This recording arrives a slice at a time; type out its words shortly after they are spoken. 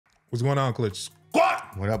What's going on, Clutch Squad?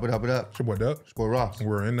 What up, what up, what up? It's your boy Duck. Squad Ross.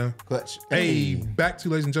 We're in the Clutch. Hey, back to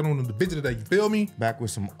you, ladies and gentlemen, on the video today. You feel me? Back with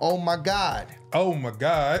some Oh My God. Oh my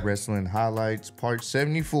God. Wrestling highlights, part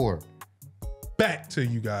 74. Back to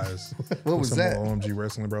you guys. What was that? More OMG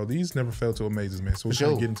wrestling, bro. These never fail to amaze us, man. So we're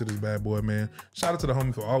trying to get into this bad boy, man. Shout out to the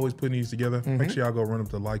homie for always putting these together. Make sure y'all go run up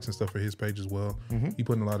the likes and stuff for his page as well. He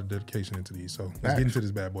putting a lot of dedication into these. So let's get into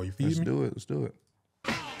this bad boy. You feel me? Let's do it. Let's do it.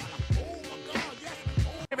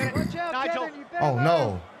 Oh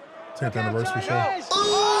no. 10th anniversary show.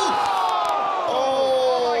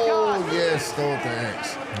 Oh, yes, Stole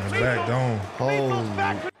thanks. Back down. Holy.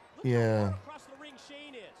 Yeah.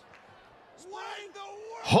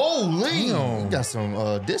 Holy. You got some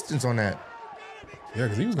distance on that. Yeah,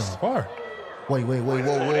 because he was going far. Wait. Whoa.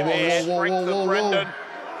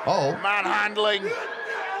 Oh. Manhandling.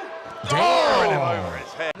 Damn.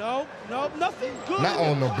 No, nothing good. Not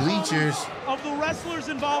on the bleachers. Of the wrestlers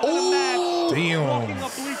involved in the match. Damn. Walking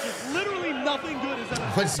up bleachers. Literally nothing good is ever.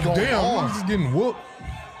 What's going Damn, on? he's just getting whooped.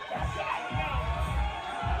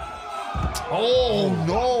 Oh,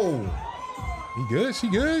 no. He good? She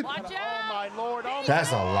good? Oh my lord. Oh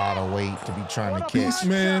That's a lot of weight to be trying to catch. Beast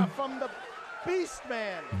man. From the Beast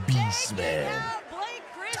Man. Beast man.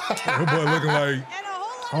 That boy looking like,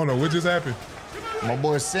 I don't know what just happened. My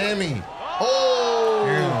boy Sammy. Oh.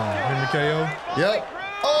 Damn, him the KO. Yep.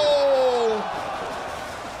 Oh.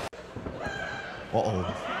 Uh-oh.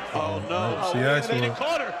 Oh no. She asked for Athena it.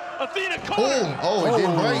 caught her. Athena caught Boom. her. Oh, it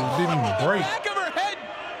didn't break. Didn't even break. Back of her head.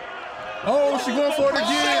 Oh, she going for it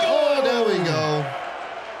again. Oh, there we go.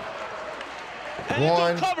 And into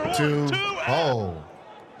One, cover. two. Oh.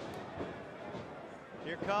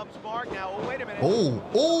 Here comes Mark now. Oh, wait a minute. Oh.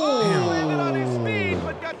 Landed on his feet, Oh.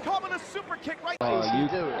 but got caught with a super kick right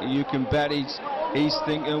You can bet he's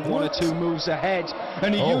thinking one or two moves ahead,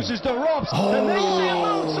 and he uses the ropes, and they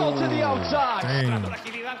bounce to the outside. Dang.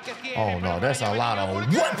 Oh, no, that's a lot of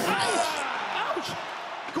what?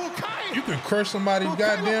 You can crush somebody's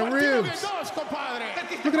goddamn ribs.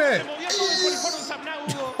 Look at that.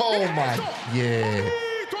 Oh, my. Yeah.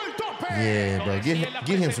 Yeah, bro. Get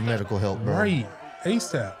him some medical help, bro. Right.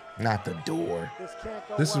 ASAP. Not the door.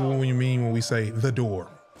 This is what we mean when we say the door.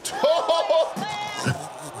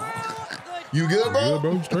 You good, bro? Good,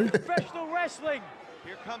 bro. Straight. Professional wrestling.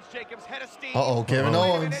 Here comes Jacob's head of steam. Uh-oh, Kevin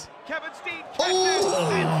Owens. Kevin Steen catches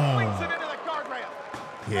and swings it into the guardrail.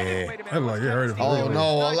 Yeah. Wait a minute. That's like, you heard it. Oh,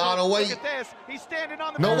 no, a lot of Look weight. at this. He's standing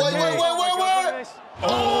on the No, wait.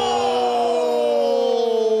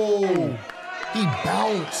 Oh! He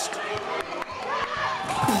bounced.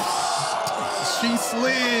 She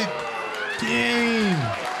slid. Dang.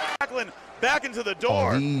 Back into the Oh,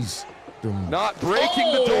 door. these. Not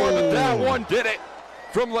breaking the door, but that one did it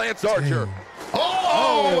from Lance Archer.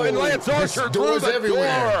 Oh! And Lance Archer through doors the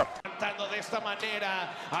everywhere. door. De esta manera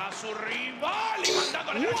a su rival y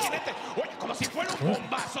mandándole al jinete. Oye, como si fuera un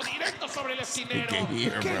bombazo directo sobre el esquinero.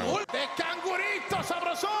 ¡Qué golpe! ¡De cangurito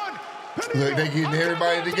sabrosón! Look, they getting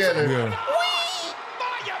everybody together. Yeah.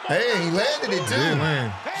 Hey, he landed it too. Yeah,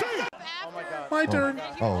 man. Oh my God. My turn.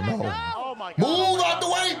 Oh no. Oh my God. Move out the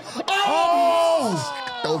way. Oh!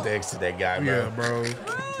 Don't X to that guy, bro. Yeah, bro.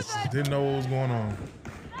 Didn't know what was going on.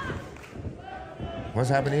 What's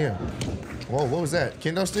happening here? Whoa, what was that?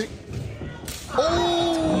 Kendo stick?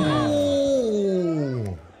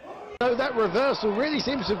 Oh! So that reversal really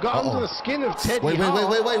seems to have got under the skin of Teddy Wait. Hart. Oh,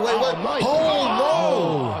 my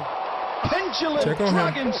oh Pendulum Check on him.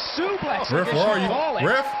 dragon suplex. Ref, where are you?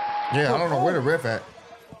 Ref? no! Yeah, I don't know where the ref at.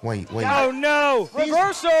 Wait. Oh no!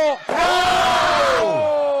 Reversal! Oh!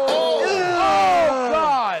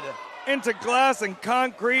 God! Into glass and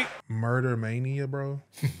concrete. Murder mania, bro.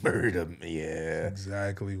 Murder, yeah.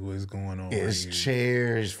 Exactly what's going on. It's right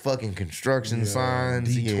chairs, fucking construction here.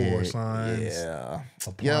 signs, Detour signs. Yeah.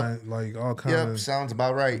 Applying, like all kinds Yep, of. sounds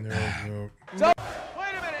about right. Wait a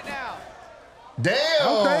minute now. Damn.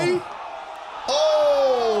 Okay.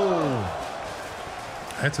 Oh!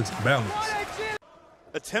 That took some balance.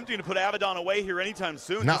 Attempting to put Abaddon away here anytime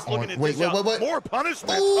soon. Not Just looking on- at wait, this out. wait. More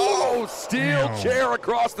punishment. Oh, steel Damn. chair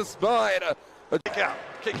across the spine.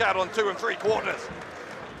 Kick out on 2 3/4.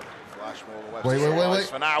 Wait.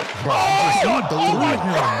 For now. Bro,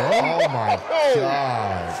 oh my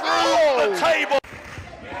God. Through the table.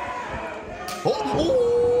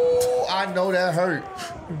 Oh, I know that hurt.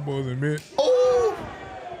 Boys admit. Oh.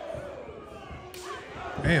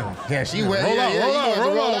 Damn. Yeah, she went. Roll out,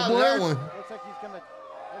 roll out, that boy. one. Looks like he's gonna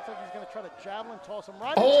try to javelin toss him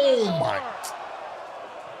right. Oh my.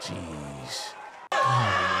 Jeez.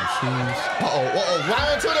 Uh-oh.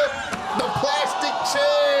 Right into the plastic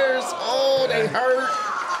chairs. Oh, they hurt.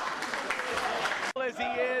 as he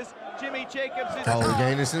is, Jimmy Jacobs is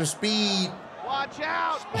gaining some speed. Watch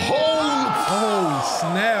out! Oh,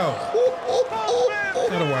 snap.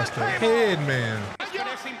 Gotta watch the head, man.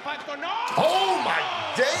 Oh, my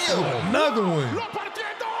damn. Another one.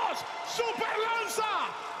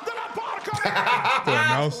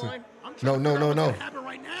 No.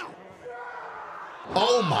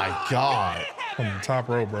 Oh, my God. On the top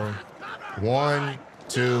row, bro. 1,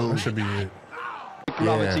 2. That should be it.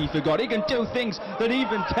 Gravity for God. He can do things that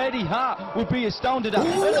even Teddy Hart would be astounded at.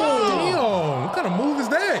 Damn, what kind of move is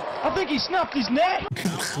that? I think he snapped his neck.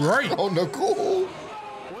 Right. Oh, no, cool.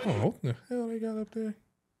 Oh, what the hell they got up there?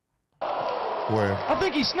 Where? I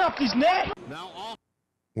think he snapped his neck.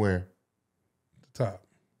 Where? The top.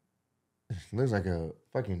 Looks like a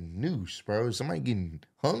fucking noose, bro. Is somebody getting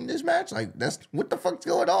hung this match? Like, that's what the fuck's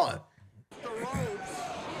going on?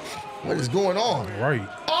 What is going on? Right.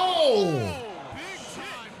 Oh!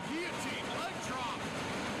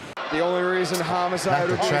 The only reason Homicide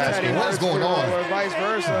would Teddy what is going on? Or vice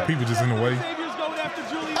versa. People just in the way.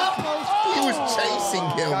 He was chasing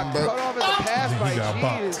him, bro. He got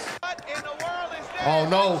boxed. Oh,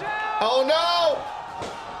 no. Oh, no.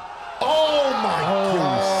 Oh, my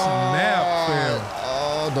God. Snap, fam.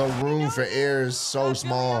 Oh, the room for air is so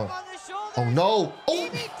small. Oh, no. Oh.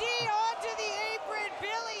 onto the apron.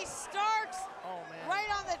 Billy Starks. Oh, man. Right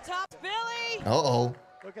on the top. Billy. Uh-oh.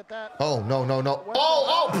 Look at that. Oh, no.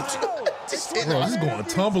 Oh. Bro, this is going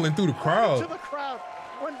tumbling through the crowd. To the crowd.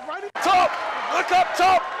 Went right into Top! Look up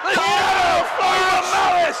top! The shadow from the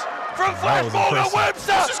Malice! From Flashball to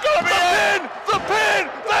Webster! This is gonna be the pin!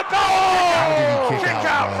 The goal! Kick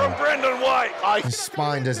out from Brendan White! His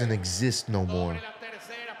spine doesn't exist no more.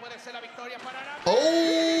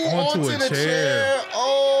 Oh, onto the chair.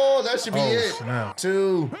 Oh, that should be it. Snap.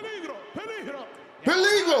 2.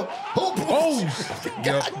 Peligro. Oh, God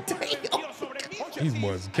yep. damn. These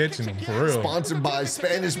boys catching them for real. Sponsored by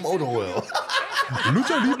Spanish Motor Oil.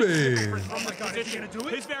 Lucha Libre.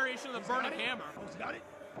 His variation of the burning hammer.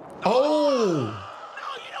 Oh.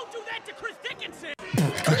 No, you don't do that to Chris Dickinson.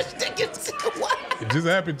 Chris Dickinson. What? It just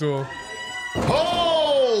happened to him.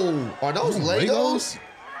 Oh. Are those Legos?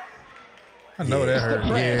 I know that hurt.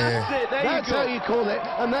 Yeah. That's how you call it,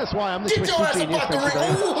 and that's why I'm the Get your twisted ass genius up out the for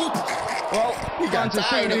ring. today. Well, He got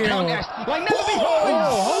tired of him. like never before.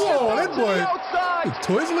 Hold on, that boy. Is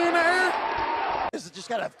Twizzler in the air? This has just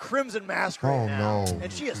got a crimson mask right now. No.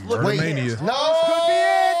 And she is looking. Wait. Mania. No.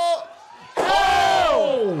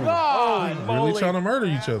 Oh! God. Really trying to murder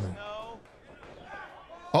each other.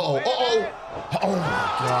 Oh my God.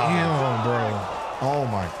 Damn, bro. Oh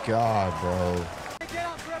my God, bro.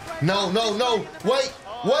 No. Wait.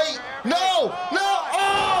 No.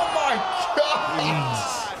 Oh my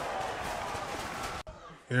God.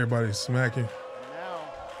 Everybody's smacking. Now,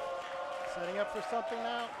 setting up for something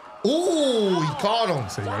now. Ooh, he caught him.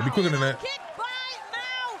 So you gotta be quicker than that. Kick by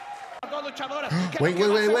Mao. Wait.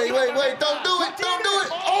 Don't do it.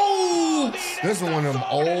 Oh, this is one of them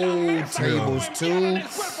old tables too.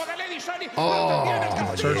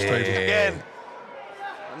 Oh, Church table. Again.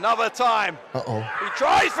 Another time. Uh-oh. He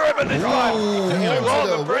tries for it, but this time. Damn.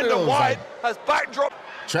 Rather, Brendan White has backdrop.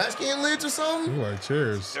 Trash can lids or something? You like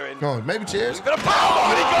chairs. No, maybe chairs. He's got a powerbomb,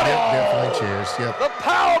 and he got it. Definitely chairs. Yep. The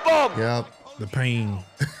powerbomb. Yep. The pain.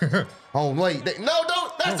 Oh wait, no,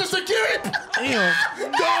 that's the security. Damn.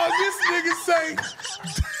 Dog, this nigga say.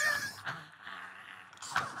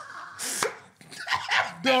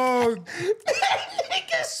 Dog.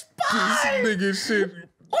 Nigga spine. This nigga shit.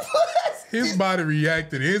 His body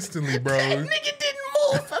reacted instantly, bro. That nigga didn't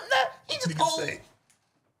move from that. He just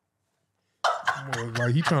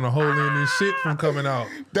Like he trying to hold in this shit from coming out.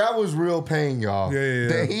 That was real pain, y'all. Yeah.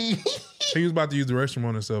 That He was about to use the restroom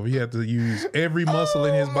on himself. He had to use every muscle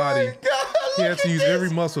in his body. God, He had to use every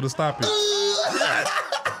muscle to stop it. that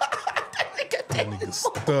That nigga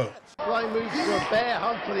stuck. Fly moves to a bear,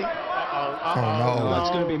 hopefully. Oh no. It's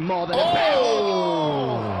going to be more than a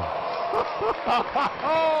battle.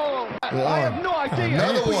 I have no idea.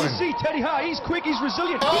 Another But one. you see Teddy Hart, he's quick, he's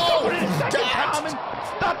resilient. He's Oh, got it in a second God. time, and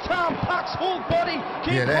that time Pac's whole body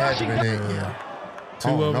came Yeah, that had to crashing be down. it. Yeah. Two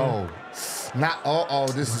Oh of them. no. Not.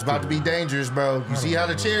 This is about to be dangerous, bro. You see how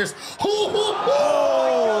the chairs?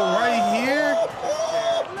 Oh, right here.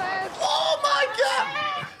 Oh my God.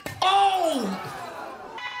 Oh.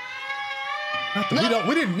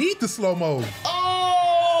 We didn't need the slow mo.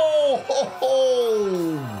 Oh.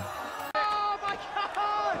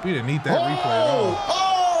 We didn't need that replay at all.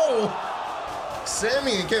 Oh.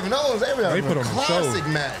 Sammy and Kevin Owens, they were having put a on the classic show.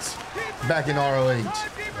 match back in ROH.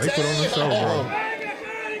 They put on the show, bro.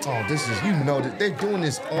 Oh, this is, you know, that they're doing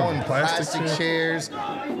this on plastic chairs.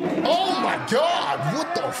 Oh my God,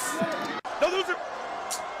 what the f? No, those are.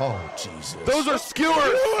 Oh, Jesus. Those are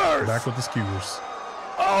skewers. Back with the skewers.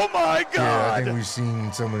 Oh my God. Yeah, I think we've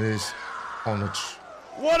seen some of this on the.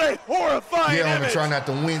 What a horrifying image. On the try not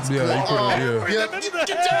to wince. Yeah, you put it, yeah. Get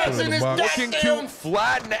your ass in this looking cute,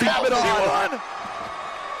 flat and Abaddon.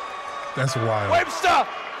 That's wild. Webster.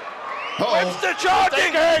 Webster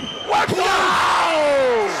charging. Webster.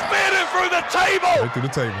 Spinning through the table. Right through the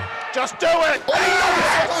table. Just do it.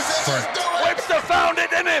 Webster found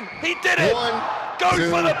it in him. He did it. Goes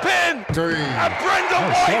for the pin. 3. And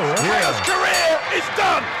Brendan White's career is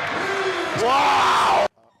done. Wow.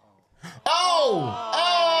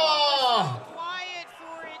 Quiet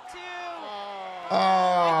for it too.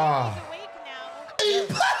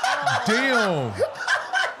 Damn.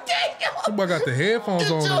 Somebody got the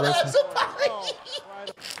headphones on the rest of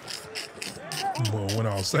boy, went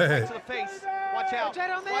all sad. Watch out.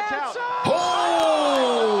 Watch out.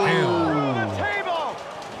 Oh! Damn.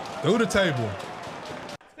 Through the table.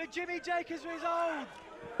 The Jimmy Jacobs is old.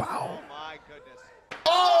 Bow. Oh my goodness.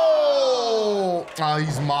 Oh! Oh,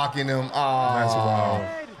 he's mocking him. Oh. That's wild.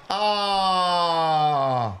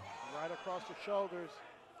 Ah. Right across the shoulders.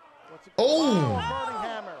 What's it Oh! Burning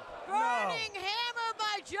hammer. Burning hammer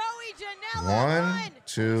by Joey Janela. 1,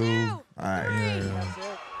 2. All right. Yeah.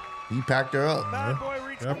 He packed her up.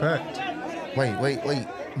 Yeah, packed. Wait.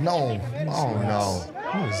 No. Oh, no.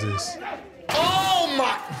 What is this? Oh,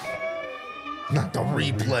 my. Not the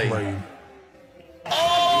replay.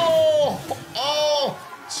 Oh,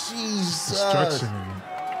 Jesus. Destruction.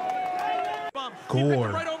 Gore.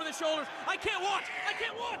 Right over the shoulders. I can't watch.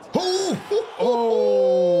 Oh.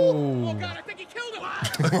 Oh God, I think he killed him.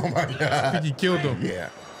 Oh my God. I think he killed him. Yeah,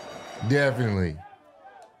 definitely.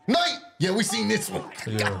 Night. Yeah, we seen this one.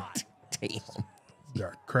 Yeah. God damn.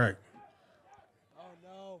 Got cracked. Oh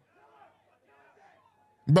no.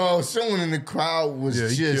 Bro, someone in the crowd was Yeah,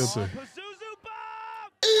 he just. killed her.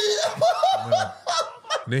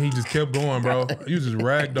 Then he just kept going, bro. He was just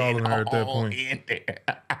ragdolling her at that point. It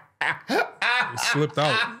slipped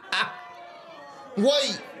out.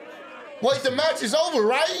 Wait, the match is over,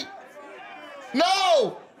 right?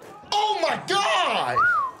 No! Oh my God!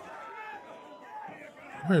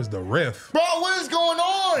 Where's the ref? Bro, what is going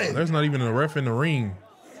on? There's not even a ref in the ring.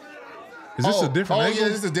 Is this a different angle? Oh, yeah,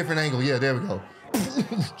 this is a different angle. Yeah, there we go.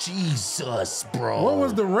 Jesus, bro. Where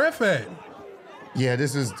was the ref at? Yeah,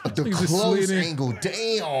 this is the close angle.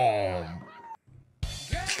 Damn.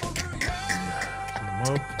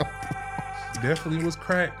 Definitely was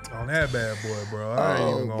cracked on that bad boy, bro. I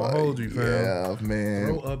ain't even gonna hold you, fam. Yeah, man.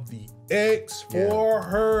 Throw up the X for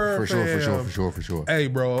her, For sure. Hey,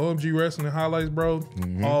 bro, OMG Wrestling highlights, bro.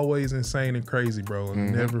 Always insane and crazy, bro. It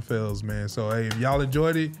never fails, man. So, hey, if y'all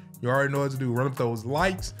enjoyed it, you already know what to do. Run up those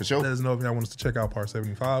likes. For sure. Let us know if y'all want us to check out part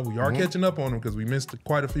 75. We are catching up on them because we missed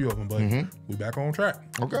quite a few of them, but we back on track.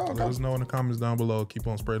 Okay. Let us know in the comments down below. Keep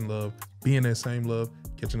on spreading love. Be in that same love.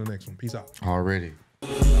 Catch you in the next one. Peace out. Already.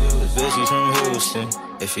 Bitch, she's from Houston.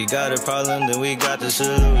 If you got a problem, then we got the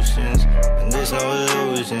solutions. And there's no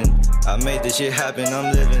illusion. I made this shit happen,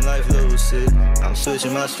 I'm living life lucid. I'm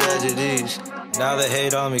switching my strategies. Now they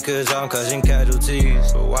hate on me cause I'm causing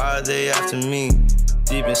casualties. But why are they after me?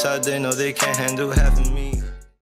 Deep inside they know they can't handle half of me.